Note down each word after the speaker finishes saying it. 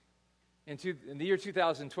In the year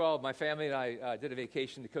 2012, my family and I did a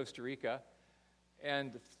vacation to Costa Rica.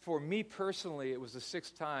 And for me personally, it was the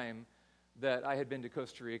sixth time that I had been to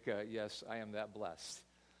Costa Rica. Yes, I am that blessed.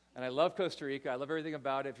 And I love Costa Rica. I love everything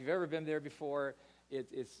about it. If you've ever been there before,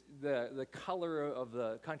 it's the color of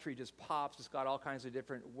the country just pops. It's got all kinds of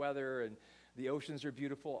different weather, and the oceans are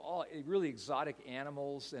beautiful. All really exotic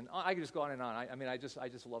animals, and I could just go on and on. I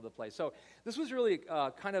just love the place. So this was really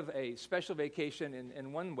kind of a special vacation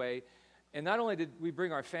in one way. And not only did we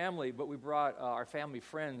bring our family, but we brought our family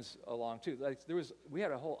friends along too. We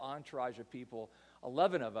had a whole entourage of people.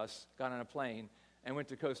 11 of us got on a plane and went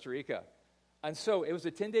to Costa Rica. And so it was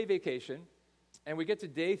a 10-day vacation, and we get to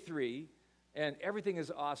day 3, and everything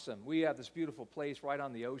is awesome. We have this beautiful place right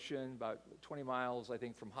on the ocean, about 20 miles, I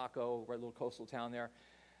think, from Jaco, right, a little coastal town there.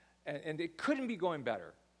 And it couldn't be going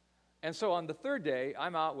better. And so on the third day,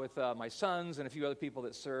 I'm out with my sons and a few other people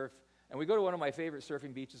that surf, and we go to one of my favorite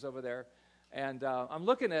surfing beaches over there. And I'm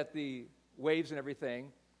looking at the waves and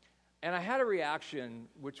everything, and I had a reaction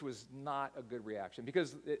which was not a good reaction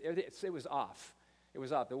because it was off. It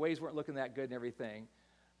was off. The waves weren't looking that good and everything.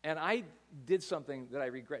 And I did something that I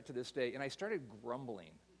regret to this day, and I started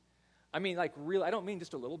grumbling. I mean, like really, I don't mean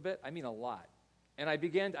just a little bit. I mean a lot. And I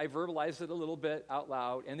verbalized it a little bit out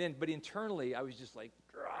loud, but internally, I was just like,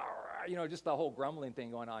 just the whole grumbling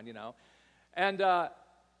thing going on, And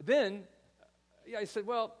then I said,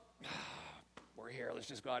 well, we're here, let's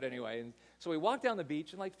just go out anyway. And so we walked down the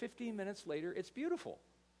beach, and like 15 minutes later, it's beautiful.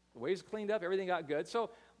 The waves cleaned up, everything got good. So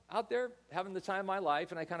out there, having the time of my life,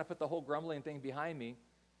 and I kind of put the whole grumbling thing behind me.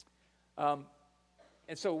 And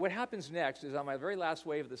so what happens next is on my very last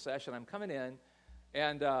wave of the session, I'm coming in,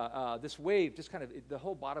 and this wave just kind of, the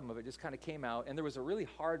whole bottom of it just kind of came out, and there was a really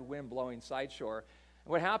hard wind blowing side shore.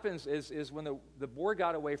 And what happens is when the board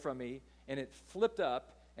got away from me, and it flipped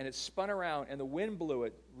up, and it spun around, and the wind blew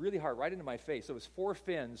it really hard right into my face. So it was 4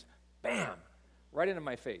 fins, bam, right into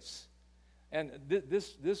my face. And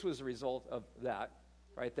this was the result of that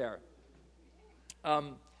right there.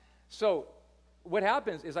 So what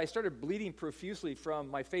happens is I started bleeding profusely from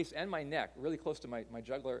my face and my neck, really close to my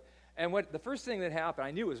jugular. And the first thing that happened,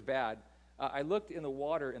 I knew it was bad. I looked in the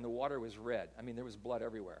water, and the water was red. I mean, there was blood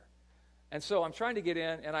everywhere. And so I'm trying to get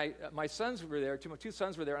in, and my sons were there, two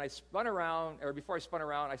sons were there, and I spun around, or before I spun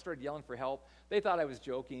around, I started yelling for help. They thought I was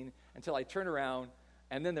joking until I turned around,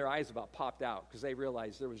 and then their eyes about popped out because they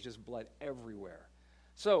realized there was just blood everywhere.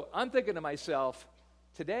 So I'm thinking to myself,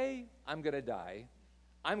 today I'm going to die.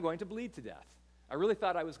 I'm going to bleed to death. I really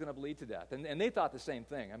thought I was going to bleed to death. And they thought the same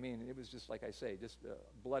thing. I mean, it was just, like I say, just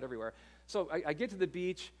blood everywhere. So I get to the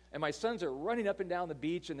beach, and my sons are running up and down the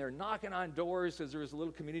beach, and they're knocking on doors because there was a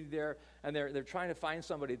little community there, and they're trying to find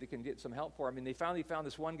somebody that can get some help for them. And they finally found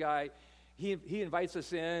this one guy. He invites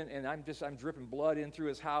us in, and I'm dripping blood in through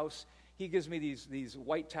his house. He gives me these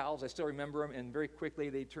white towels. I still remember them, and very quickly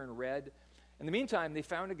they turn red. In the meantime, they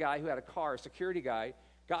found a guy who had a car, a security guy,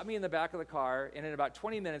 got me in the back of the car, and in about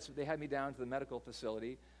 20 minutes, they had me down to the medical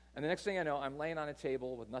facility. And the next thing I know, I'm laying on a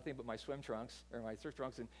table with nothing but my swim trunks, or my surf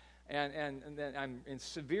trunks, and then I'm in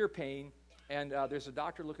severe pain, and there's a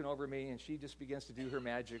doctor looking over me, and she just begins to do her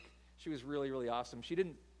magic. She was really, really awesome. She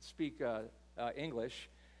didn't speak English,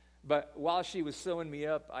 but while she was sewing me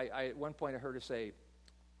up, I at one point I heard her say,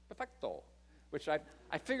 perfecto, which I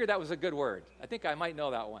figured that was a good word. I think I might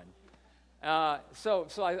know that one. So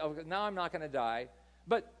now I'm not going to die.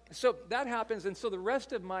 But so that happens, and so the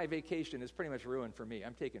rest of my vacation is pretty much ruined for me.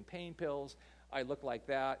 I'm taking pain pills. I look like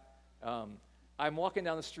that. I'm walking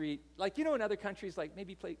down the street. Like, in other countries, like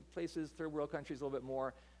maybe places, third world countries a little bit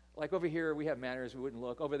more, like over here we have manners, we wouldn't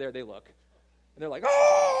look. Over there they look. And they're like,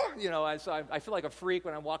 oh! So I feel like a freak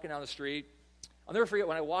when I'm walking down the street. I'll never forget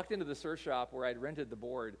when I walked into the surf shop where I'd rented the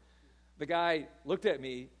board. The guy looked at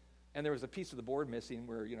me, and there was a piece of the board missing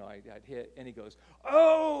where, I'd hit, and he goes,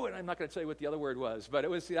 oh, and I'm not going to tell you what the other word was, but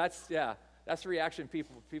that's the reaction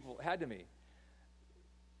people had to me.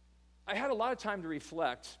 I had a lot of time to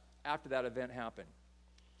reflect after that event happened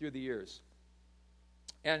through the years.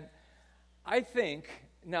 And I think,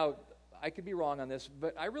 now, I could be wrong on this,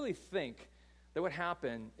 but I really think that what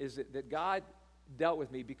happened is that God dealt with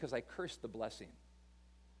me because I cursed the blessing.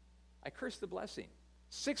 I cursed the blessing.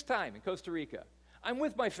 6th time in Costa Rica. I'm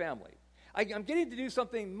with my family. I'm getting to do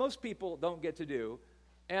something most people don't get to do.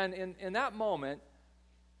 And in that moment,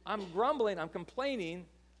 I'm grumbling, I'm complaining.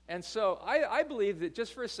 And so I believe that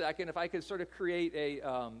just for a second, if I could sort of create a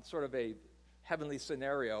heavenly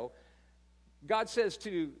scenario, God says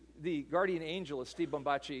to the guardian angel of Steve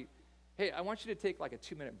Bombachi, hey, I want you to take like a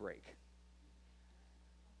 2-minute break.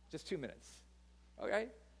 Just 2 minutes. Okay?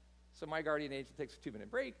 So my guardian angel takes a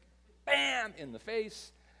 2-minute break. Bam! In the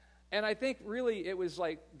face. And I think really it was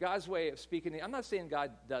like God's way of speaking. I'm not saying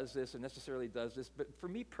God does this and necessarily does this, but for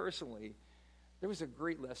me personally, there was a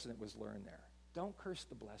great lesson that was learned there. Don't curse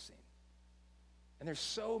the blessing. And there's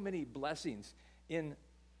so many blessings in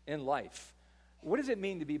life. What does it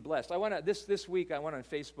mean to be blessed? This week I went on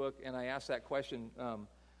Facebook and I asked that question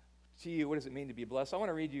to you. What does it mean to be blessed? I want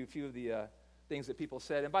to read you a few of the things that people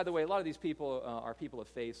said. And by the way, a lot of these people are people of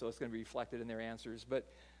faith, so it's going to be reflected in their answers. But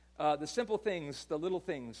the simple things, the little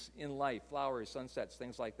things in life, flowers, sunsets,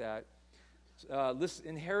 things like that,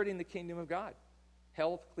 inheriting the kingdom of God,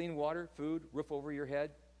 health, clean water, food, roof over your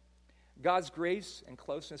head, God's grace and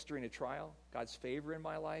closeness during a trial, God's favor in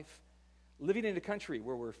my life, living in a country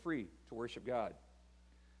where we're free to worship God.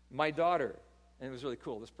 My daughter, and it was really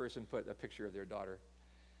cool, this person put a picture of their daughter.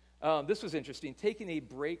 This was interesting, taking a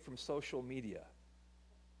break from social media.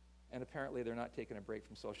 And apparently they're not taking a break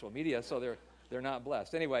from social media, so they're not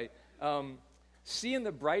blessed. Anyway, seeing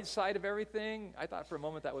the bright side of everything, I thought for a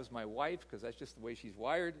moment that was my wife, because that's just the way she's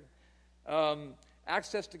wired.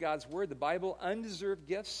 Access to God's Word, the Bible, undeserved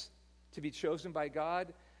gifts to be chosen by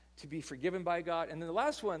God, to be forgiven by God. And then the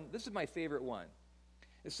last one, this is my favorite one.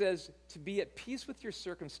 It says, to be at peace with your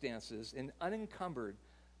circumstances and unencumbered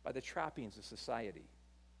by the trappings of society.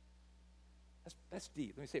 That's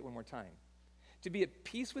deep. Let me say it one more time. To be at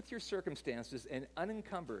peace with your circumstances and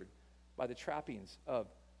unencumbered by the trappings of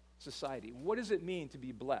society. What does it mean to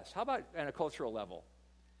be blessed? How about on a cultural level?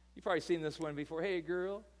 You've probably seen this one before. Hey,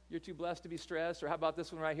 girl, you're too blessed to be stressed. Or how about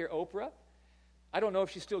this one right here, Oprah? I don't know if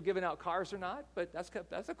she's still giving out cars or not, but that's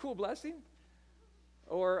a cool blessing.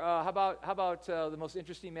 Or how about the most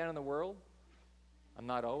interesting man in the world? I'm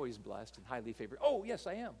not always blessed and highly favored. Oh, yes,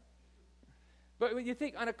 I am. But when you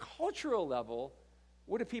think on a cultural level,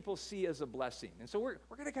 what do people see as a blessing? And so we're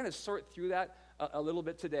going to kind of sort through that a little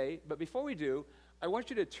bit today. But before we do, I want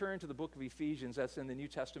you to turn to the book of Ephesians. That's in the New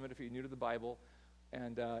Testament if you're new to the Bible.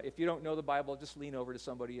 And if you don't know the Bible, just lean over to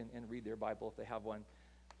somebody and read their Bible if they have one.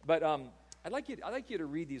 But I'd like you to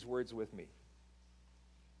read these words with me.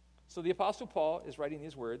 So the Apostle Paul is writing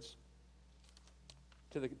these words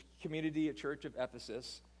to the community at Church of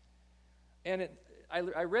Ephesus. And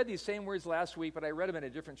I read these same words last week, but I read them in a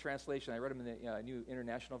different translation. I read them in the New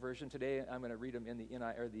International Version today. I'm going to read them in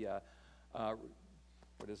the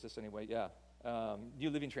what is this anyway? Yeah, New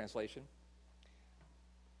Living Translation.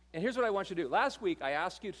 And here's what I want you to do. Last week, I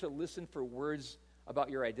asked you to listen for words about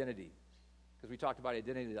your identity, because we talked about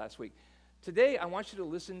identity last week. Today, I want you to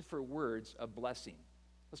listen for words of blessing.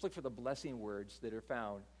 Let's look for the blessing words that are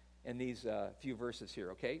found in these few verses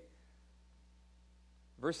here, okay?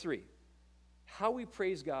 Verse 3. How we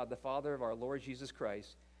praise God, the Father of our Lord Jesus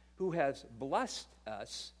Christ, who has blessed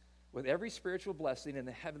us with every spiritual blessing in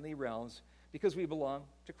the heavenly realms because we belong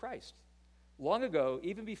to Christ. Long ago,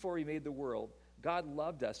 even before he made the world, God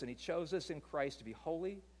loved us, and he chose us in Christ to be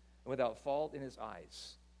holy and without fault in his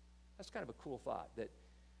eyes. That's kind of a cool thought, that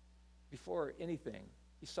before anything,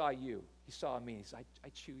 he saw you, he saw me, he said, I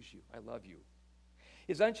choose you, I love you.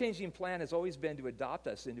 His unchanging plan has always been to adopt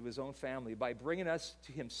us into his own family by bringing us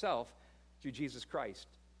to himself through Jesus Christ.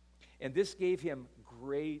 And this gave him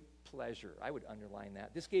great pleasure. I would underline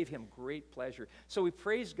that. This gave him great pleasure. So we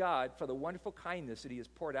praise God for the wonderful kindness that he has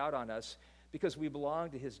poured out on us because we belong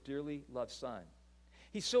to his dearly loved Son.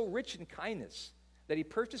 He's so rich in kindness that he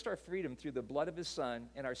purchased our freedom through the blood of his Son,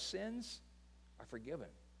 and our sins are forgiven.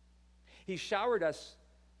 He showered us,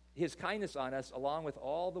 his kindness on us, along with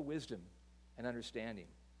all the wisdom and understanding.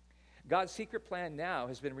 God's secret plan now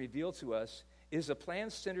has been revealed to us. It is a plan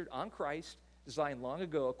centered on Christ, designed long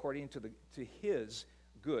ago according to his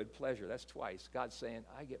good pleasure. That's twice. God's saying,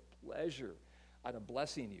 I get pleasure out of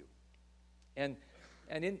blessing you. And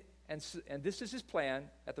this is his plan.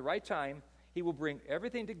 At the right time, he will bring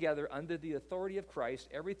everything together under the authority of Christ,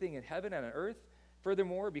 everything in heaven and on earth.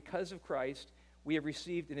 Furthermore, because of Christ, we have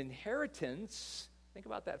received an inheritance. Think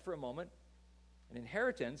about that for a moment. An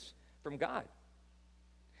inheritance from God.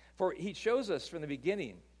 For he chose us from the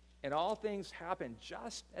beginning, and all things happened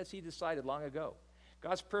just as he decided long ago.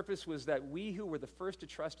 God's purpose was that we who were the first to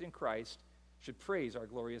trust in Christ should praise our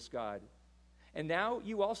glorious God. And now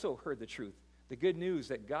you also heard the truth, the good news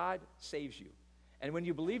that God saves you. And when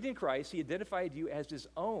you believed in Christ, he identified you as his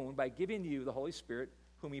own by giving you the Holy Spirit,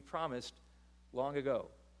 whom he promised long ago.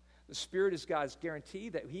 The Spirit is God's guarantee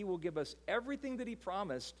that he will give us everything that he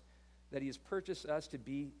promised, that he has purchased us to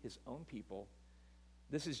be his own people.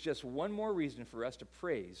 This is just one more reason for us to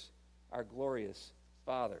praise our glorious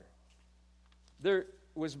Father. There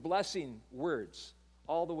was blessing words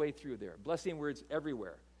all the way through there. Blessing words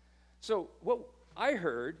everywhere. So what I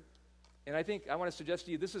heard, and I think I want to suggest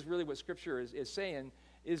to you, this is really what Scripture is saying,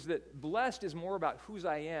 is that blessed is more about whose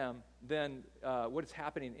I am than what's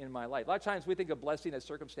happening in my life. A lot of times we think of blessing as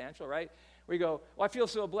circumstantial, right? We go, well, I feel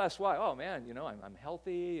so blessed. Why? Oh, man, I'm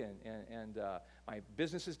healthy, and my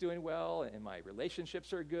business is doing well, and my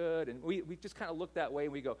relationships are good. And we just kind of look that way,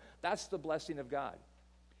 and we go, that's the blessing of God.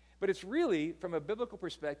 But it's really, from a biblical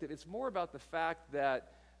perspective, it's more about the fact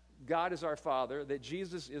that God is our Father, that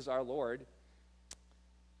Jesus is our Lord.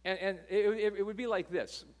 And it would be like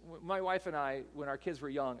this. My wife and I, when our kids were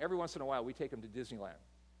young, every once in a while, we take them to Disneyland.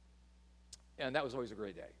 And that was always a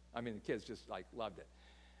great day. I mean, the kids just, loved it.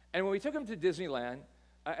 And when we took them to Disneyland,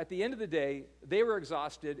 at the end of the day, they were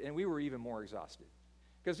exhausted, and we were even more exhausted.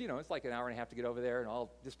 Because, it's like an hour and a half to get over there and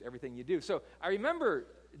just everything you do. So I remember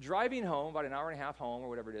driving home, about an hour and a half home or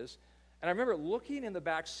whatever it is, and I remember looking in the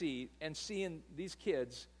back seat and seeing these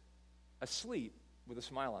kids asleep with a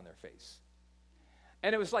smile on their face.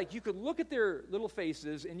 And it was like you could look at their little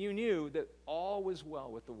faces and you knew that all was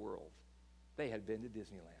well with the world. They had been to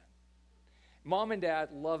Disneyland. Mom and Dad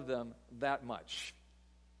loved them that much.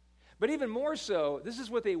 But even more so, this is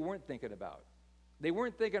what they weren't thinking about. They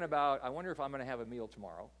weren't thinking about, I wonder if I'm going to have a meal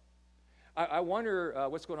tomorrow. I wonder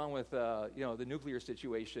what's going on with the nuclear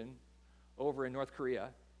situation over in North Korea.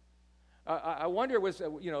 I wonder what's,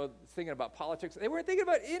 thinking about politics. They weren't thinking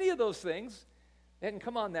about any of those things. They hadn't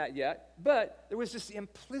come on that yet, but there was this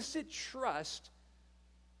implicit trust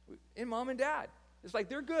in Mom and Dad. It's like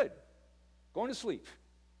they're good, going to sleep.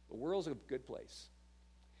 The world's a good place.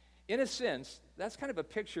 In a sense, that's kind of a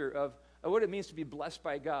picture of what it means to be blessed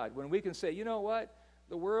by God, when we can say, you know what,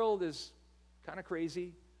 the world is kind of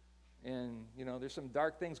crazy, and there's some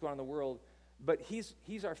dark things going on in the world, but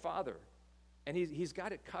He's our Father, and He's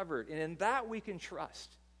got it covered, and in that we can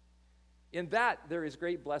trust. In that, there is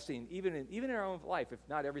great blessing, even in our own life, if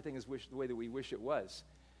not everything is the way that we wish it was.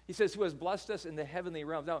 He says, who has blessed us in the heavenly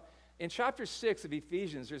realms. Now, in chapter 6 of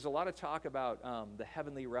Ephesians, there's a lot of talk about the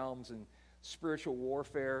heavenly realms and spiritual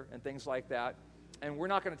warfare and things like that. And we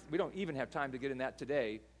don't even have time to get in that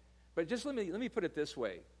today. But just let me put it this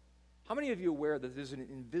way. How many of you are aware that there's an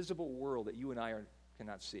invisible world that you and I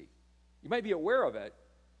cannot see? You might be aware of it,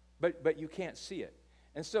 but you can't see it.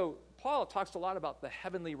 And so Paul talks a lot about the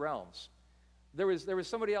heavenly realms. There was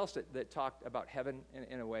somebody else that talked about heaven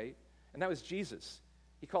in a way, and that was Jesus.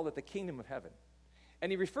 He called it the kingdom of heaven. And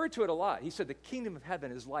he referred to it a lot. He said the kingdom of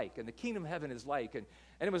heaven is like, and the kingdom of heaven is like, and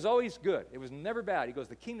it was always good. It was never bad. He goes,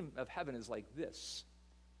 the kingdom of heaven is like this.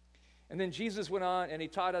 And then Jesus went on, and he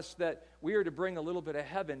taught us that we are to bring a little bit of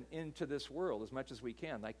heaven into this world as much as we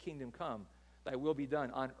can. Thy kingdom come, thy will be done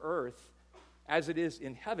on earth as it is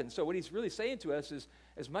in heaven. So what he's really saying to us is,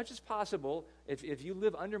 as much as possible, if you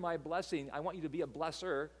live under my blessing, I want you to be a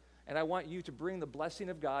blesser, and I want you to bring the blessing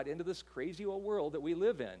of God into this crazy old world that we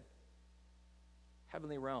live in.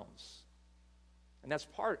 Heavenly realms. And that's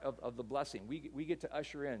part of the blessing. We get to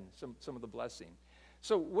usher in some of the blessing.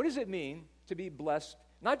 So what does it mean to be blessed?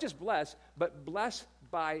 Not just blessed, but blessed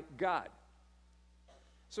by God.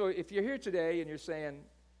 So if you're here today and you're saying,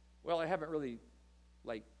 well, I haven't really,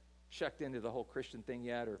 checked into the whole Christian thing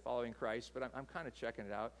yet or following Christ, but I'm kind of checking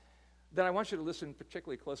it out, then I want you to listen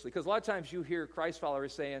particularly closely. Because a lot of times you hear Christ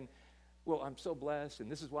followers saying, well, I'm so blessed, and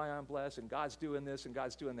this is why I'm blessed, and God's doing this, and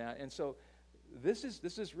God's doing that. And so this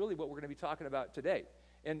is really what we're going to be talking about today.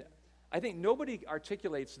 And I think nobody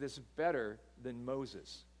articulates this better than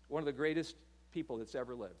Moses, one of the greatest people that's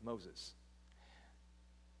ever lived, Moses.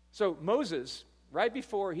 So Moses, right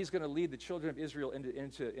before he's going to lead the children of Israel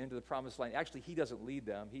into the promised land, actually he doesn't lead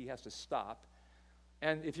them, he has to stop.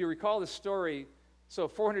 And if you recall the story, so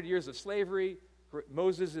 400 years of slavery,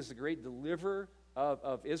 Moses is the great deliverer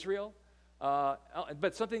of Israel,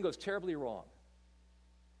 but something goes terribly wrong.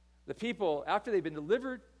 The people, after they've been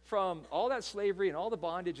delivered from all that slavery and all the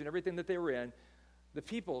bondage and everything that they were in, the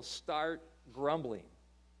people start grumbling.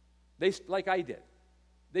 Like I did.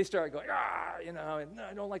 They start going, and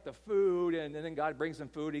I don't like the food, and then God brings them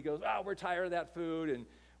food. He goes, we're tired of that food, and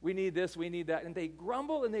we need this, we need that. And they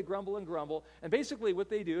grumble, and they grumble, and grumble. And basically what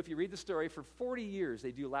they do, if you read the story, for 40 years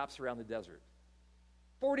they do laps around the desert.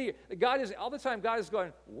 40 years. All the time God is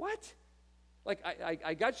going, what?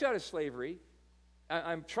 I got you out of slavery.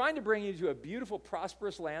 I'm trying to bring you to a beautiful,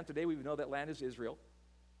 prosperous land. Today we know that land is Israel.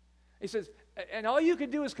 He says, and all you can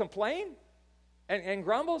do is complain and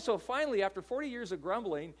grumble? So finally, after 40 years of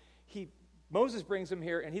grumbling, Moses brings them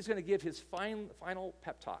here, and he's going to give his final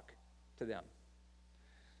pep talk to them.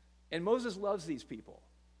 And Moses loves these people.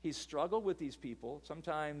 He's struggled with these people.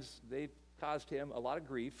 Sometimes they've caused him a lot of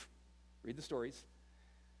grief. Read the stories.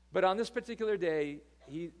 But on this particular day,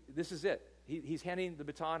 this is it. He's handing the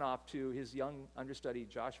baton off to his young understudy,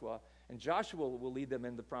 Joshua, and Joshua will lead them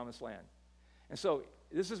into the promised land. And so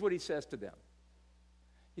this is what he says to them.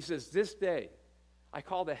 He says, this day I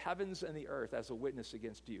call the heavens and the earth as a witness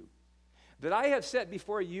against you, that I have set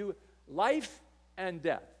before you life and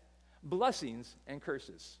death, blessings and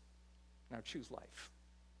curses. Now choose life.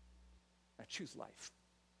 Now choose life,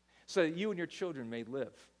 so that you and your children may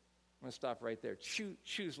live. I'm going to stop right there.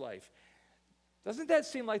 Choose life. Doesn't that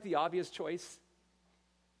seem like the obvious choice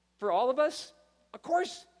for all of us? Of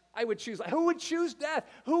course I would choose life. Who would choose death?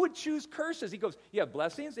 Who would choose curses? He goes, you have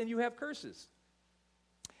blessings and you have curses.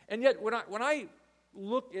 And yet when I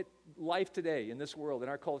look at life today in this world, in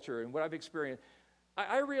our culture, and what I've experienced,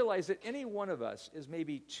 I realize that any one of us is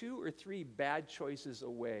maybe 2 or 3 bad choices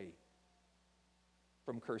away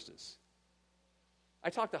from curses. I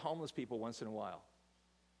talk to homeless people once in a while.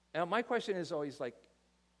 And my question is always like,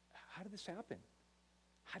 how did this happen?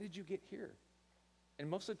 How did you get here? And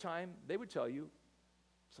most of the time, they would tell you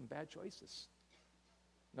some bad choices.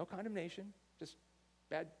 No condemnation, just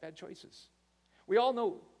bad choices. We all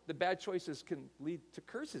know the bad choices can lead to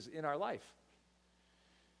curses in our life.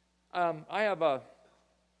 I have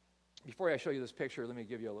before I show you this picture, let me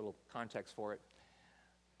give you a little context for it.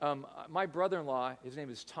 My brother-in-law, his name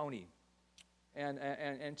is Tony.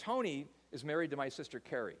 And Tony is married to my sister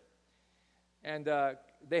Carrie. And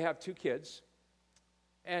they have 2 kids.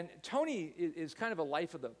 And Tony is kind of a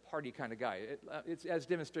life of the party kind of guy. It's as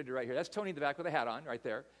demonstrated right here. That's Tony in the back with a hat on right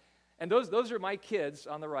there. And those are my kids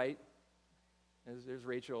on the right. There's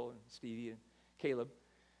Rachel and Stevie and Caleb.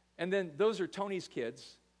 And then those are Tony's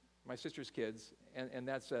kids, my sister's kids, and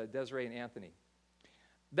that's Desiree and Anthony.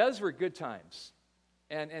 Those were good times.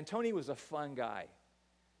 And Tony was a fun guy.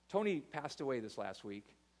 Tony passed away this last week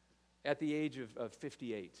at the age of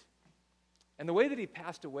 58. And the way that he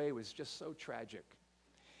passed away was just so tragic.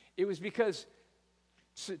 It was because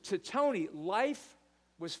to Tony, life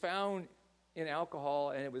was found in alcohol,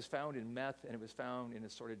 and it was found in meth, and it was found in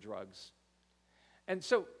assorted drugs. And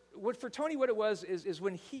so for Tony, what it was is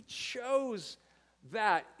when he chose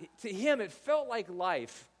that, to him it felt like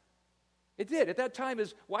life. It did. At that time,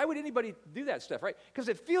 why would anybody do that stuff, right? Because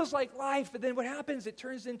it feels like life, but then what happens? It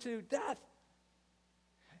turns into death.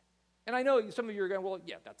 And I know some of you are going, well,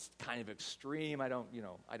 yeah, that's kind of extreme. I don't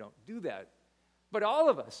do that. But all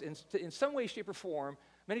of us, in some way, shape, or form,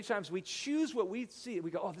 many times we choose what we see.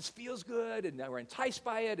 We go, oh, this feels good, and we're enticed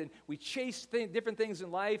by it, and we chase different things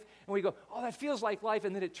in life, and we go, oh, that feels like life,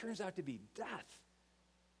 and then it turns out to be death.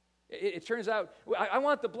 It turns out, I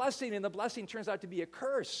want the blessing, and the blessing turns out to be a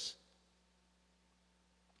curse.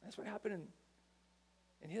 That's what happened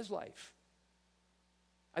in his life.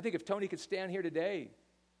 I think if Tony could stand here today,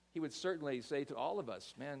 he would certainly say to all of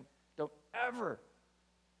us, man, don't ever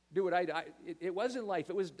do what I did. It wasn't life,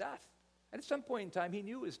 it was death. And at some point in time, he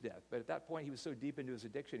knew it was death. But at that point, he was so deep into his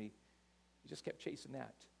addiction, he just kept chasing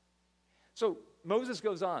that. So Moses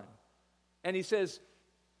goes on, and he says,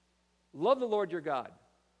 love the Lord your God.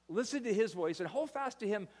 Listen to his voice and hold fast to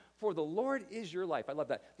him, for the Lord is your life. I love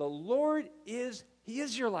that. The Lord he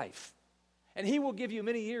is your life. And he will give you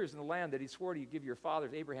many years in the land that he swore to give your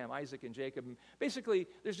fathers, Abraham, Isaac, and Jacob. And basically,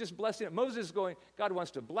 there's just blessing. Moses is going, God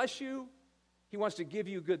wants to bless you. He wants to give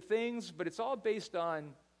you good things, but it's all based on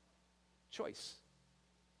choice.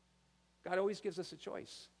 God always gives us a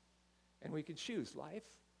choice. And we can choose life,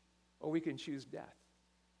 or we can choose death.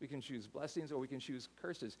 We can choose blessings, or we can choose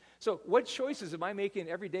curses. So what choices am I making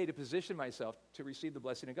every day to position myself to receive the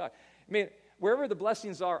blessing of God? I mean, wherever the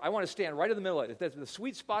blessings are, I want to stand right in the middle of it. If that's the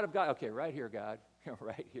sweet spot of God, okay, right here, God,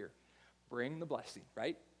 right here. Bring the blessing,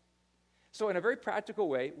 right? So in a very practical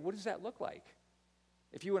way, what does that look like?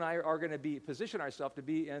 If you and I are going to position ourselves to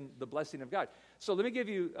be in the blessing of God. So let me give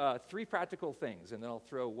you 3 practical things, and then I'll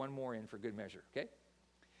throw one more in for good measure, okay?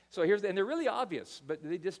 So and they're really obvious, but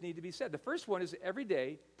they just need to be said. The first one is every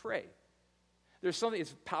day, pray. There's something,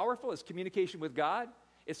 it's powerful, it's communication with God,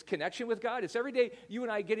 it's connection with God. It's every day you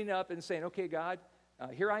and I getting up and saying, okay, God,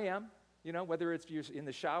 here I am. You know, whether it's you're in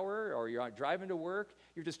the shower or you're driving to work,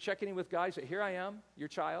 you're just checking in with God. You say, here I am, your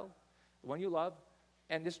child, the one you love,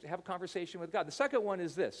 and just have a conversation with God. The second one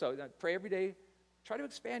is this. So pray every day. Try to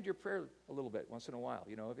expand your prayer a little bit once in a while.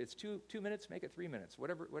 You know, if it's 2 minutes, make it 3 minutes,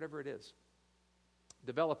 whatever it is.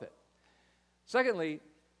 Develop it. Secondly,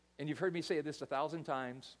 and you've heard me say this 1,000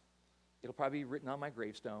 times, it'll probably be written on my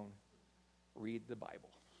gravestone, read the Bible.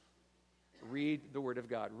 Read the Word of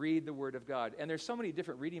God. Read the Word of God. And there's so many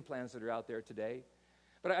different reading plans that are out there today.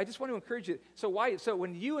 But I just want to encourage you. So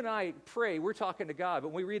when you and I pray, we're talking to God. But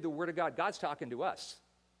when we read the Word of God, God's talking to us.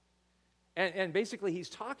 And basically, he's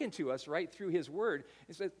talking to us right through his Word.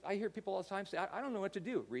 He says, I hear people all the time say, I don't know what to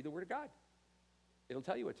do. Read the Word of God. It'll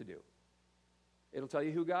tell you what to do. It'll tell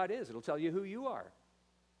you who God is. It'll tell you who you are.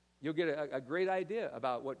 You'll get a great idea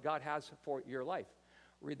about what God has for your life.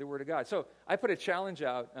 Read the Word of God. So I put a challenge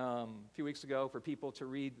out a few weeks ago for people to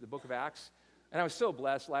read the book of Acts. And I was so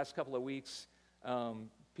blessed last couple of weeks.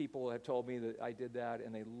 People have told me that I did that,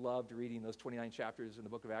 and they loved reading those 29 chapters in the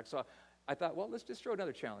book of Acts. So I thought, well, let's just throw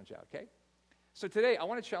another challenge out, okay? So today I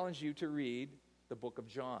want to challenge you to read the book of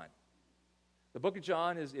John. The book of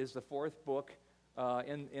John is the fourth book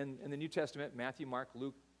in the New Testament: Matthew, Mark,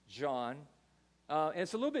 Luke, John. And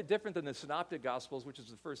it's a little bit different than the Synoptic Gospels, which is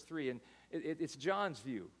the first three. And it's John's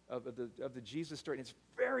view of the Jesus story. And it's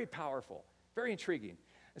very powerful, very intriguing.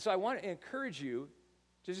 And so I want to encourage you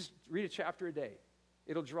to just read a chapter a day.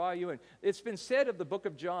 It'll draw you in. It's been said of the book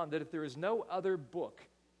of John that if there is no other book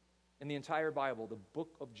in the entire Bible, the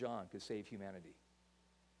book of John could save humanity.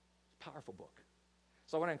 It's a powerful book.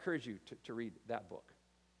 So I want to encourage you to read that book.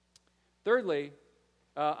 Thirdly,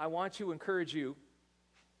 I want to encourage you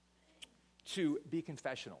to be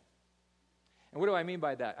confessional. And what do I mean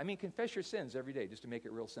by that? I mean, confess your sins every day, just to make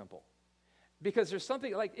it real simple. Because there's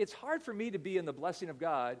something, like, it's hard for me to be in the blessing of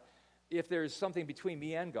God if there's something between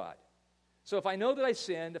me and God. So if I know that I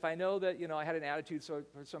sinned, if I know that, I had an attitude for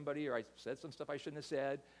somebody, or I said some stuff I shouldn't have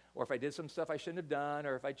said, or if I did some stuff I shouldn't have done,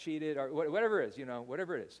 or if I cheated, or whatever it is,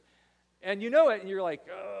 whatever it is. And you know it, and you're like,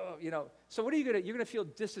 oh, So what are you going to, you're going to feel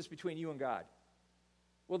distance between you and God.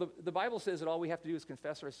 Well, the Bible says that all we have to do is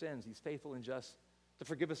confess our sins. He's faithful and just to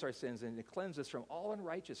forgive us our sins and to cleanse us from all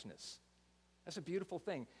unrighteousness. That's a beautiful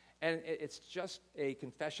thing. And it's just a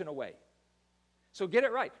confession away. So get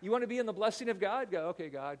it right. You want to be in the blessing of God? Go, okay,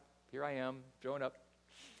 God, here I am, throwing up.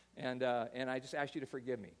 And I just ask you to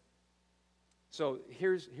forgive me. So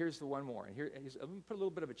here's the one more. And I'm going to put a little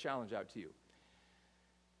bit of a challenge out to you.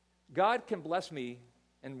 God can bless me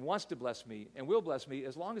and wants to bless me and will bless me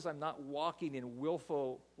as long as I'm not walking in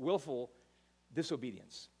willful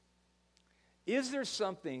disobedience. Is there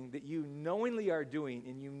something that you knowingly are doing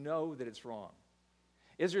and you know that it's wrong?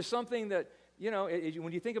 Is there something that,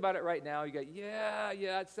 when you think about it right now, you go,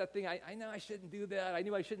 yeah, it's that thing. I know I shouldn't do that. I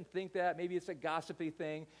knew I shouldn't think that. Maybe it's a gossipy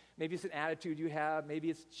thing. Maybe it's an attitude you have.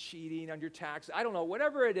 Maybe it's cheating on your tax. I don't know,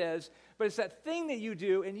 whatever it is. But it's that thing that you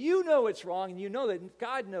do, and you know it's wrong, and you know that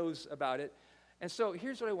God knows about it. And so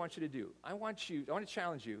here's what I want you to do. I want to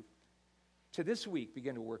challenge you to this week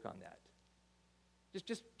begin to work on that.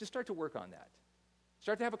 Just start to work on that.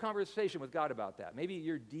 Start to have a conversation with God about that. Maybe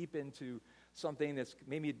you're deep into something that's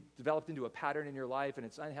maybe developed into a pattern in your life and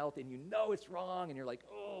it's unhealthy and you know it's wrong and you're like,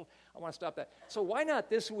 oh, I want to stop that. So why not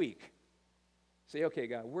this week say, okay,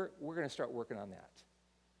 God, we're going to start working on that.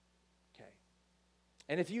 Okay.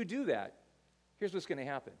 And if you do that, here's what's going to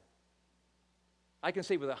happen. I can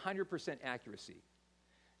say with 100% accuracy,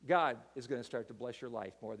 God is going to start to bless your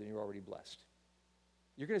life more than you're already blessed.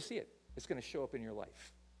 You're going to see it. It's going to show up in your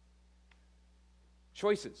life.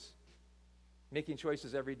 Choices. Making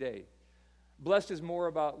choices every day. Blessed is more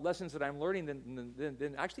about lessons that I'm learning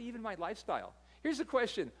than actually even my lifestyle. Here's the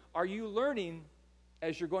question. Are you learning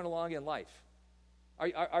as you're going along in life?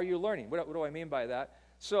 Are you learning? What do I mean by that?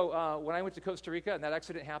 So when I went to Costa Rica and that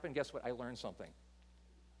accident happened, guess what? I learned something.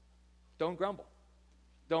 Don't grumble.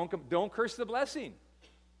 Don't curse the blessing.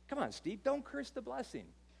 Come on, Steve. Don't curse the blessing.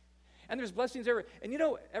 And there's blessings everywhere. And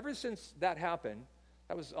ever since that happened,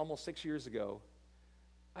 that was almost 6 years ago,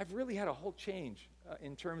 I've really had a whole change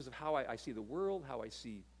in terms of how I see the world, how I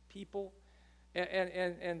see people.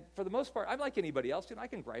 And for the most part, I'm like anybody else. I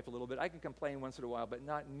can gripe a little bit. I can complain once in a while, but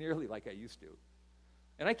not nearly like I used to.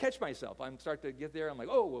 And I catch myself. I'm starting to get there. I'm like,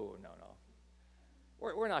 oh, whoa, no.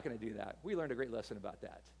 We're not going to do that. We learned a great lesson about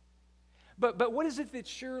that. But what is it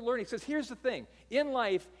that you're learning? Because here's the thing. In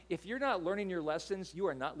life, if you're not learning your lessons, you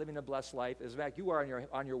are not living a blessed life. As a fact, you are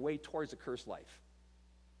on your way towards a cursed life.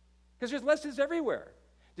 Because there's lessons everywhere.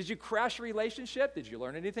 Did you crash a relationship? Did you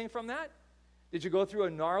learn anything from that? Did you go through a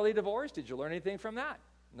gnarly divorce? Did you learn anything from that?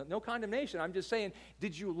 No condemnation. I'm just saying,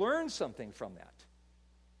 did you learn something from that?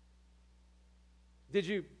 Did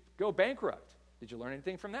you go bankrupt? Did you learn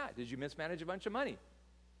anything from that? Did you mismanage a bunch of money?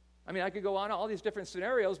 I mean, I could go on all these different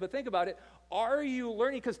scenarios, but think about it. Are you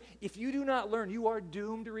learning? Because if you do not learn, you are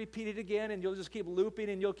doomed to repeat it again, and you'll just keep looping,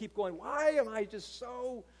 and you'll keep going, why am I just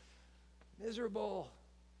so miserable?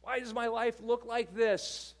 Why does my life look like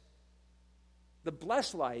this? The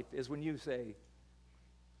blessed life is when you say,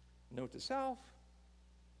 note to self,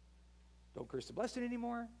 don't curse the blessed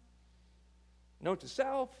anymore. Note to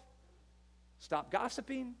self, stop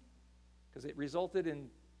gossiping, because it resulted in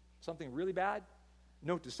something really bad.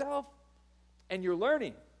 Note to self, and you're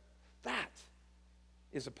learning. That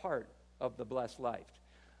is a part of the blessed life.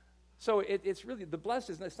 So it's really, the blessed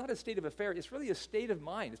it's not a state of affair, it's really a state of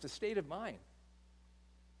mind. It's a state of mind.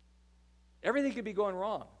 Everything could be going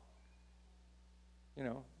wrong. you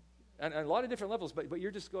know, and a lot of different levels, but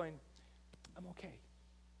you're just going, I'm okay.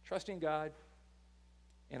 Trusting God,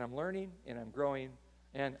 and I'm learning, and I'm growing,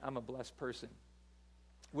 and I'm a blessed person.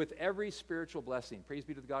 With every spiritual blessing, praise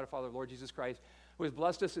be to the God and Father of Lord Jesus Christ, who has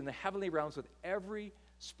blessed us in the heavenly realms with every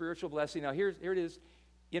spiritual blessing. Now, here it is.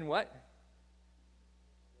 In what?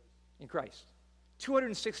 In Christ.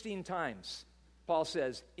 216 times, Paul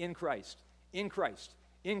says, in Christ, in Christ,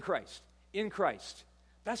 in Christ, in Christ.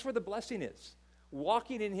 That's where the blessing is.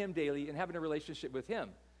 Walking in him daily and having a relationship with him.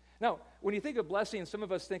 Now, when you think of blessings, some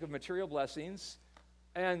of us think of material blessings,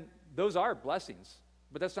 and those are blessings,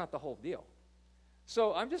 but that's not the whole deal.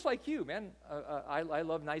 So I'm just like you, man. I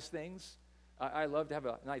love nice things. I love to have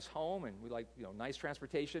a nice home, and we like, nice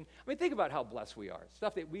transportation. I mean, think about how blessed we are.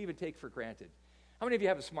 Stuff that we even take for granted. How many of you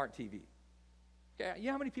have a smart TV? Okay, you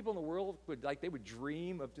know how many people in the world would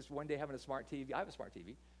dream of just one day having a smart TV? I have a smart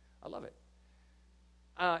TV. I love it.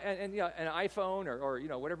 And an iPhone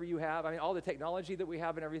or whatever you have. I mean, all the technology that we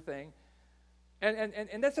have and everything.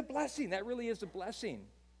 And that's a blessing. That really is a blessing.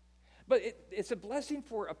 But it's a blessing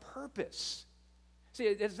for a purpose. See,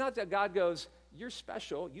 it's not that God goes, you're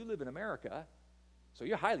special, you live in America, so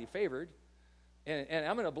you're highly favored, and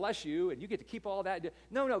I'm going to bless you, and you get to keep all that.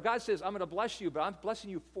 No, God says, I'm going to bless you, but I'm blessing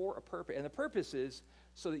you for a purpose. And the purpose is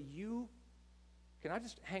so that you can not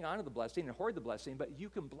just hang on to the blessing and hoard the blessing, but you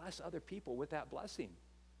can bless other people with that blessing.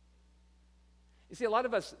 You see, a lot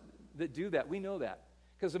of us that do that, we know that.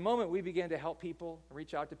 Because the moment we begin to help people,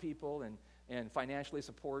 reach out to people, and financially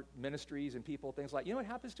support ministries and people, things like, you know what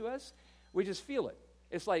happens to us? We just feel it.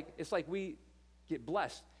 It's like we get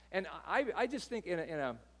blessed. And I just think in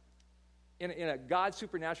a God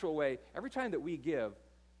supernatural way, every time that we give,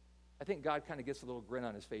 I think God kind of gets a little grin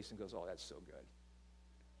on his face and goes, oh, that's so good.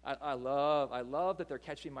 I love that they're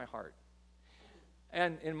catching my heart.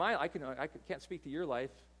 And I can't speak to your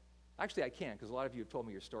life. Actually, I can, because a lot of you have told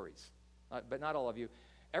me your stories. But not all of you.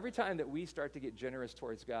 Every time that we start to get generous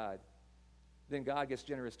towards God, then God gets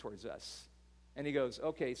generous towards us. And he goes,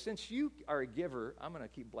 okay, since you are a giver, I'm going to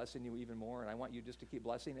keep blessing you even more, and I want you just to keep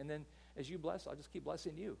blessing. And then as you bless, I'll just keep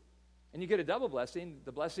blessing you. And you get a double blessing,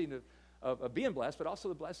 the blessing of being blessed, but also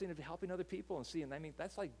the blessing of helping other people and seeing. I mean,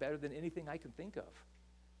 that's like better than anything I can think of.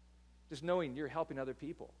 Just knowing you're helping other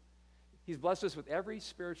people. He's blessed us with every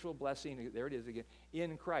spiritual blessing, there it is again,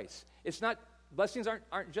 in Christ. It's not, blessings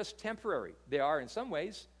aren't just temporary. They are in some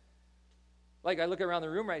ways. Like I look around the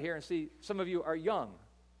room right here and see some of you are young.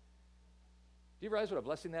 Do you realize what a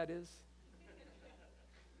blessing that is?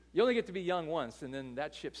 You only get to be young once, and then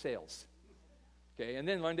that ship sails. Okay, and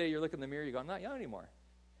then one day you're looking in the mirror, you go, I'm not young anymore.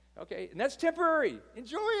 Okay, and that's temporary.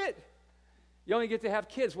 Enjoy it. You only get to have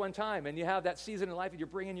kids one time, and you have that season in life, and you're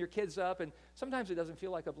bringing your kids up, and sometimes it doesn't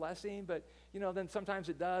feel like a blessing, but, then sometimes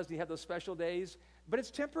it does, and you have those special days. But it's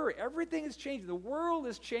temporary. Everything is changing. The world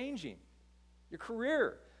is changing. Your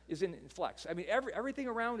career is in flux. I mean, everything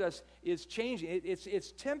around us is changing.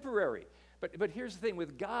 It's temporary. But here's the thing,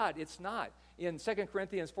 with God, it's not. In 2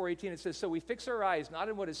 Corinthians 4:18, it says, so we fix our eyes not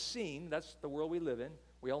on what is seen, that's the world we live in.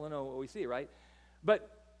 We all know what we see, right? But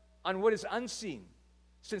on what is unseen.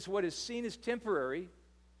 Since what is seen is temporary,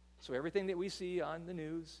 so everything that we see on the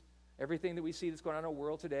news, everything that we see that's going on in our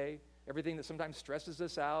world today, everything that sometimes stresses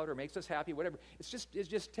us out or makes us happy, whatever, it's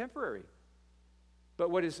just temporary.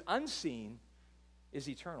 But what is unseen is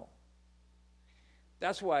eternal.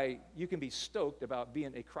 That's why you can be stoked about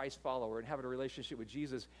being a Christ follower and having a relationship with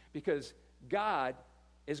Jesus, because God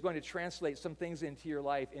is going to translate some things into your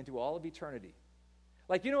life into all of eternity.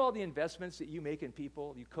 Like, all the investments that you make in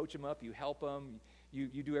people, you coach them up, you help them,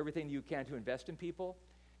 you do everything you can to invest in people.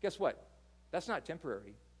 Guess what? That's not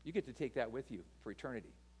temporary. You get to take that with you for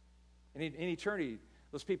eternity. And in eternity,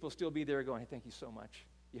 those people will still be there going, hey, thank you so much.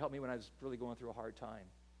 You helped me when I was really going through a hard time.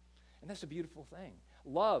 And that's a beautiful thing.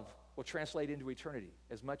 Love will translate into eternity.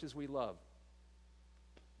 As much as we love,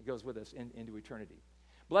 it goes with us into eternity.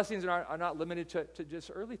 Blessings are not limited to just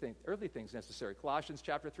earthly things necessary. Colossians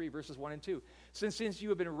chapter 3, verses 1 and 2. Since you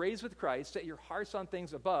have been raised with Christ, set your hearts on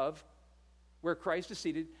things above, where Christ is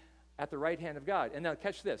seated at the right hand of God. And now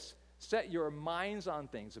catch this. Set your minds on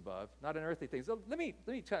things above, not on earthly things. Let me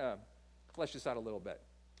kind of flesh this out a little bit.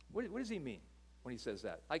 What does he mean when he says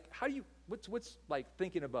that? Like, what's like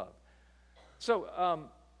thinking above? So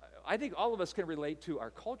I think all of us can relate to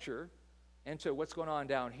our culture and to what's going on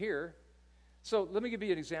down here. So let me give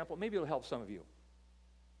you an example. Maybe it'll help some of you.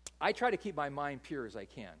 I try to keep my mind pure as I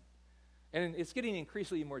can. And it's getting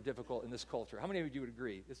increasingly more difficult in this culture. How many of you would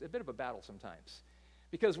agree? It's a bit of a battle sometimes.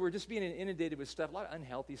 Because we're just being inundated with stuff, a lot of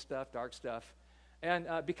unhealthy stuff, dark stuff. And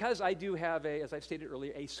because I do have, as I've stated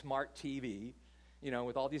earlier, a smart TV,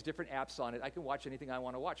 with all these different apps on it, I can watch anything I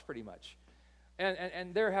want to watch pretty much.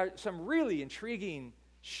 And there are some really intriguing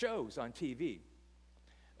shows on TV.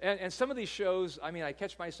 And some of these shows, I mean, I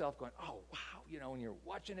catch myself going, oh, wow, when you're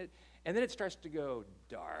watching it, and then it starts to go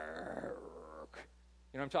dark.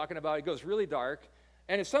 You know what I'm talking about? It goes really dark,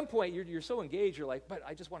 and at some point, you're so engaged, you're like, but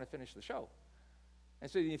I just want to finish the show. And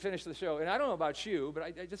so you finish the show, and I don't know about you, but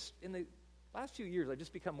I just, in the last few years, I've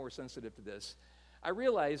just become more sensitive to this. I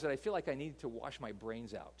realize that I feel like I need to wash my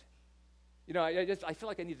brains out. I feel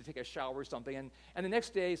like I need to take a shower or something, and the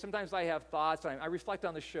next day, sometimes I have thoughts, I reflect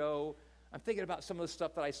on the show, I'm thinking about some of the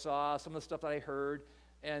stuff that I saw, some of the stuff that I heard,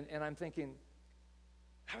 and I'm thinking,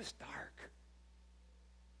 that was dark.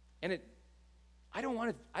 And I don't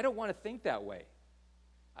want to think that way.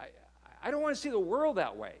 I don't want to see the world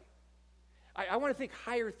that way. I want to think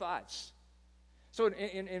higher thoughts. So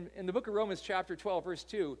in the book of Romans chapter 12, verse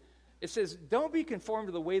 2, it says, don't be conformed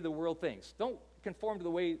to the way the world thinks. Don't conform to the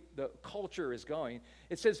way the culture is going.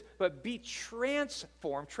 It says, but be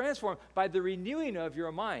transformed by the renewing of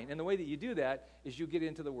your mind. And the way that you do that is you get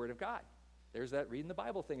into the Word of God. There's that reading the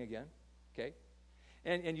Bible thing again, okay?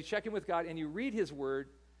 And you check in with God, and you read His Word,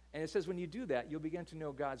 and it says when you do that, you'll begin to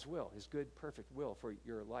know God's will, His good, perfect will for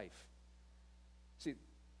your life. See,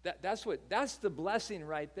 that's the blessing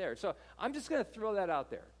right there. So I'm just going to throw that out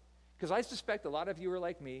there, because I suspect a lot of you are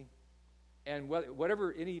like me, and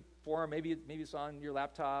whatever, any forum, maybe it's on your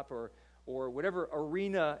laptop or whatever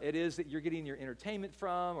arena it is that you're getting your entertainment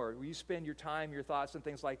from, or where you spend your time, your thoughts, and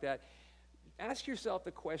things like that. Ask yourself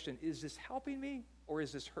the question, is this helping me or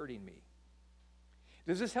is this hurting me?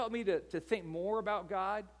 Does this help me to think more about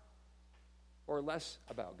God or less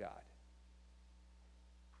about God?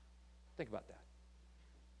 Think about that.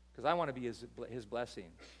 Because I want to be his blessing.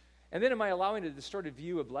 And then am I allowing a distorted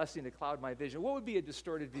view of blessing to cloud my vision? What would be a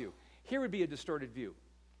distorted view? Here would be a distorted view.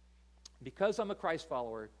 Because I'm a Christ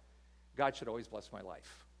follower, God should always bless my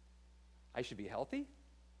life. I should be healthy.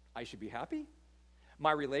 I should be happy.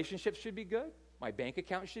 My relationships should be good. My bank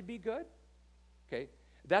account should be good. Okay?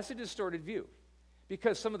 That's a distorted view.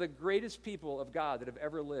 Because some of the greatest people of God that have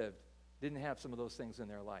ever lived didn't have some of those things in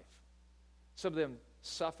their life. Some of them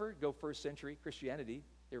suffered, go first century Christianity.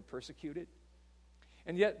 They were persecuted.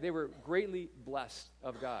 And yet they were greatly blessed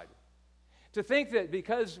of God. To think that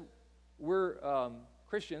because we're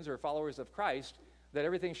Christians or followers of Christ, that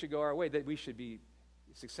everything should go our way, that we should be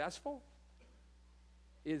successful,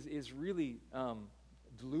 is really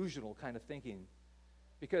delusional kind of thinking.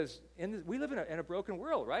 Because we live in a broken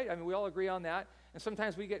world, right? I mean, we all agree on that. And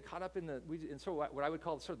sometimes we get caught up in sort of what I would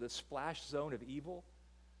call sort of the splash zone of evil.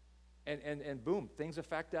 And boom, things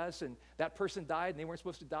affect us. And that person died, and they weren't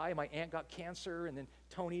supposed to die. My aunt got cancer, and then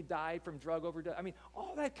Tony died from drug overdose. I mean,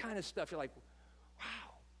 all that kind of stuff. You're like,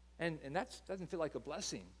 wow. And that doesn't feel like a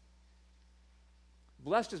blessing.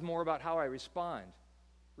 Blessed is more about how I respond,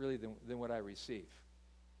 really, than what I receive.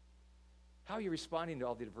 How are you responding to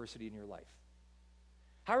all the adversity in your life?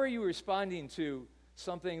 How are you responding to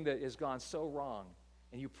something that has gone so wrong,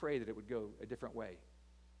 and you pray that it would go a different way?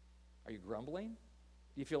 Are you grumbling?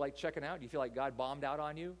 Do you feel like checking out? Do you feel like God bombed out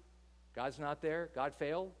on you? God's not there? God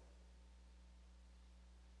failed?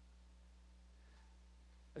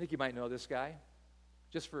 I think you might know this guy.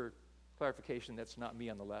 Just for clarification, that's not me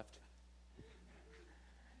on the left.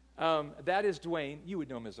 That is Dwayne. You would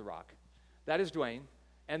know him as The Rock. That is Dwayne.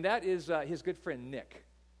 And that is his good friend, Nick.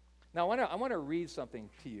 Now, I want to read something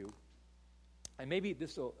to you. And maybe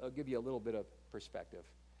this will give you a little bit of perspective.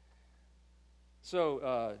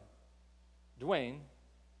 So, Dwayne,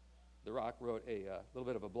 The Rock, wrote a little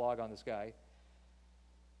bit of a blog on this guy.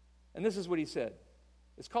 And this is what he said.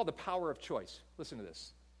 It's called The Power of Choice. Listen to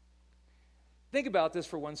this. Think about this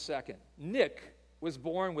for 1 second. Nick was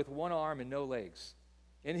born with one arm and no legs.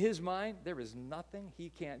 In his mind, there is nothing he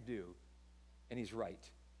can't do, and he's right.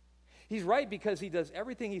 He's right because he does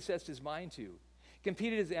everything he sets his mind to.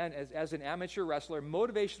 Competed as an amateur wrestler,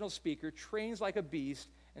 motivational speaker, trains like a beast,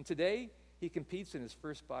 and today he competes in his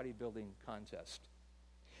first bodybuilding contest.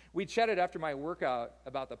 We chatted after my workout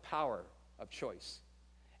about the power of choice.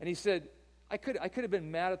 And he said, I could have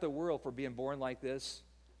been mad at the world for being born like this,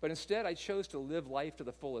 but instead I chose to live life to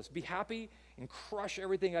the fullest, be happy, and crush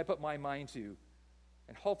everything I put my mind to.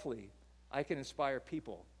 And hopefully I can inspire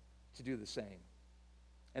people to do the same.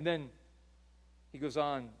 And then Dwayne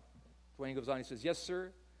goes on, he says, yes,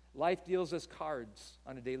 sir, life deals us cards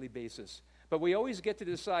on a daily basis, but we always get to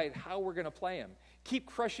decide how we're going to play them. Keep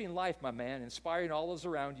crushing life, my man, inspiring all those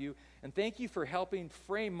around you, and thank you for helping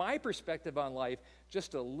frame my perspective on life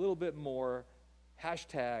just a little bit more.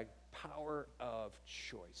 Hashtag power of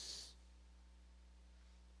choice.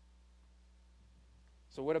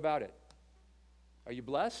 So what about it? Are you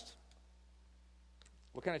blessed?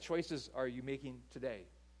 What kind of choices are you making today?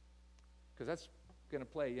 Because that's going to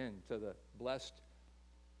play into the blessed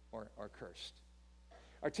or cursed.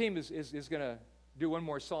 Our team is going to do one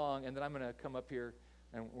more song, and then I'm going to come up here,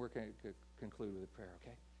 and we're going to conclude with a prayer,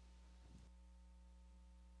 okay?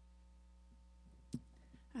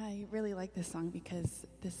 I really like this song because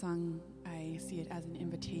this song, I see it as an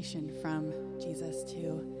invitation from Jesus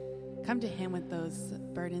to come to him with those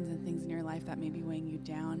burdens and things in your life that may be weighing you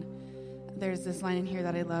down. There's this line in here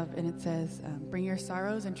that I love, and it says, bring your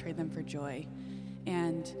sorrows and trade them for joy.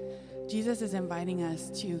 And Jesus is inviting us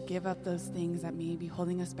to give up those things that may be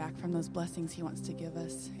holding us back from those blessings he wants to give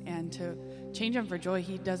us and to change them for joy.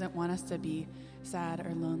 He doesn't want us to be sad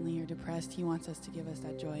or lonely or depressed. He wants us to give us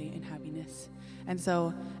that joy and happiness. And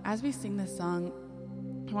so as we sing this song,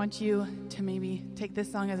 I want you to maybe take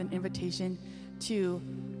this song as an invitation to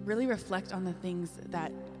really reflect on the things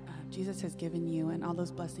that Jesus has given you and all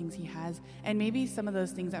those blessings he has, and maybe some of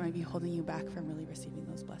those things that might be holding you back from really receiving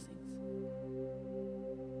those blessings.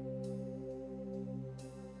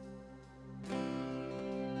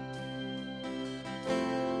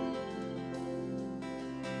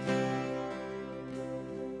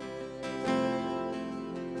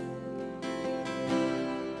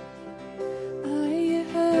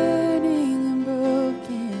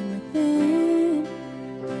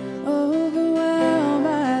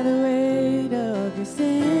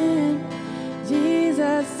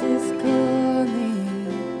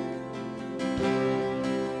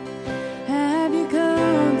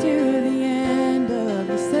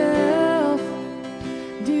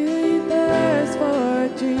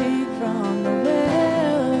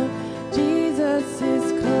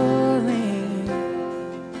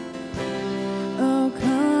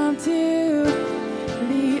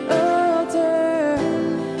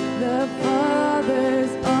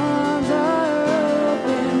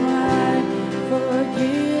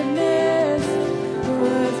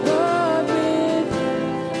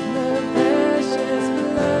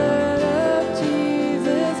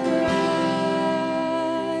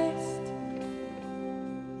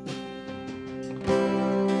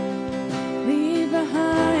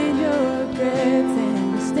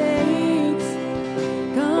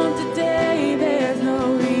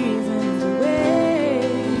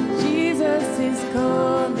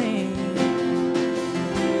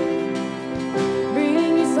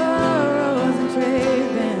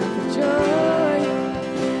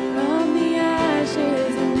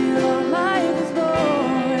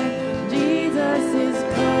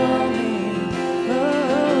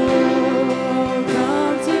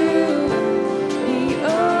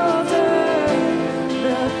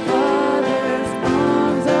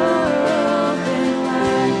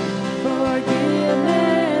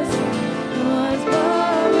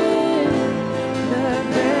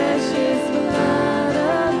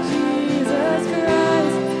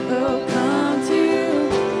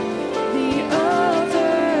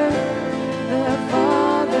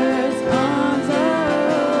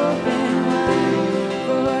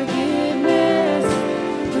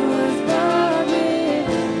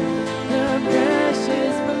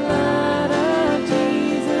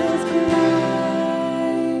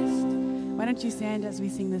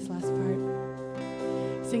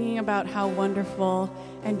 How wonderful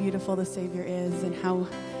and beautiful the Savior is, and how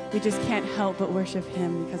we just can't help but worship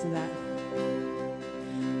him because of that.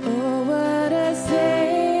 Oh, what a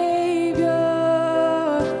Savior,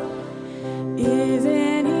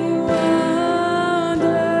 isn't he wonderful?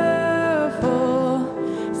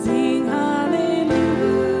 Sing hallelujah,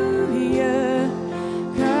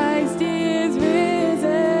 Christ is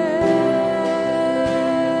risen.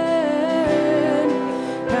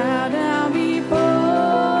 Bow down before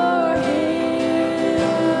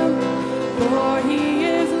for he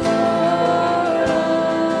is Lord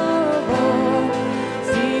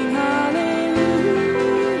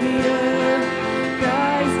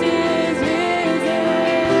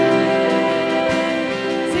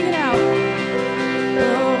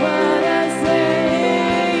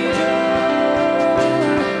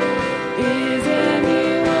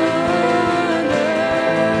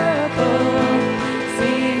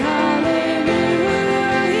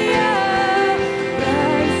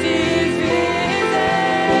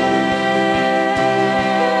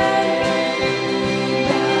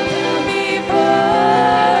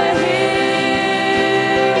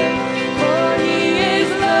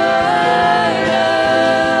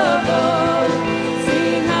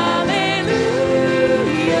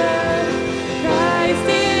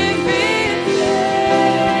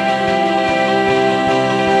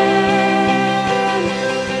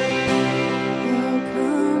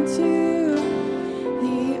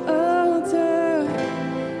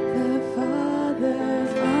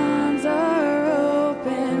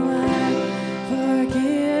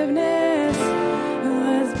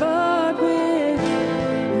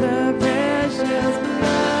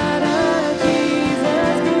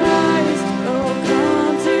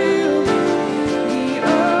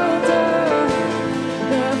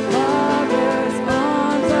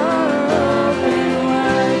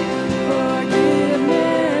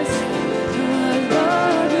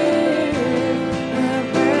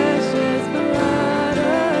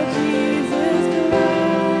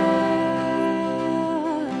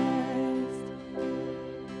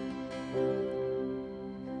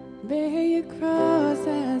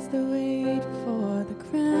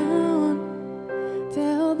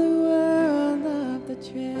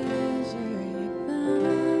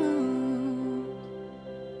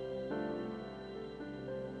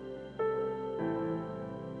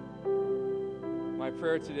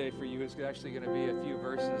prayer today for you is actually going to be a few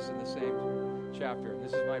verses in the same chapter. And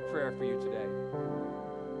this is my prayer for you today.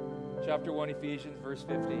 Chapter 1, Ephesians, verse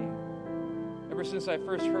 15. Ever since I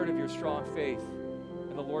first heard of your strong faith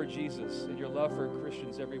in the Lord Jesus and your love for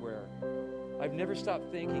Christians everywhere, I've never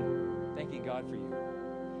stopped thanking God for you.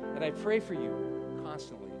 And I pray for you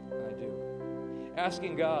constantly, and I do.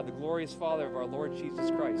 Asking God, the glorious Father of our Lord Jesus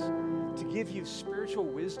Christ, to give you spiritual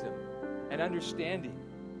wisdom and understanding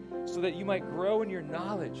so that you might grow in your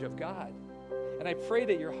knowledge of God. And I pray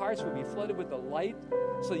that your hearts will be flooded with the light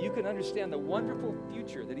so that you can understand the wonderful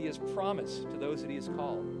future that he has promised to those that he has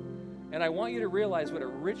called. And I want you to realize what a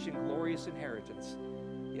rich and glorious inheritance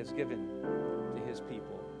he has given to his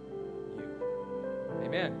people, you.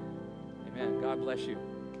 Amen. Amen. God bless you.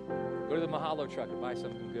 Go to the Mahalo truck and buy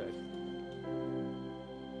something good.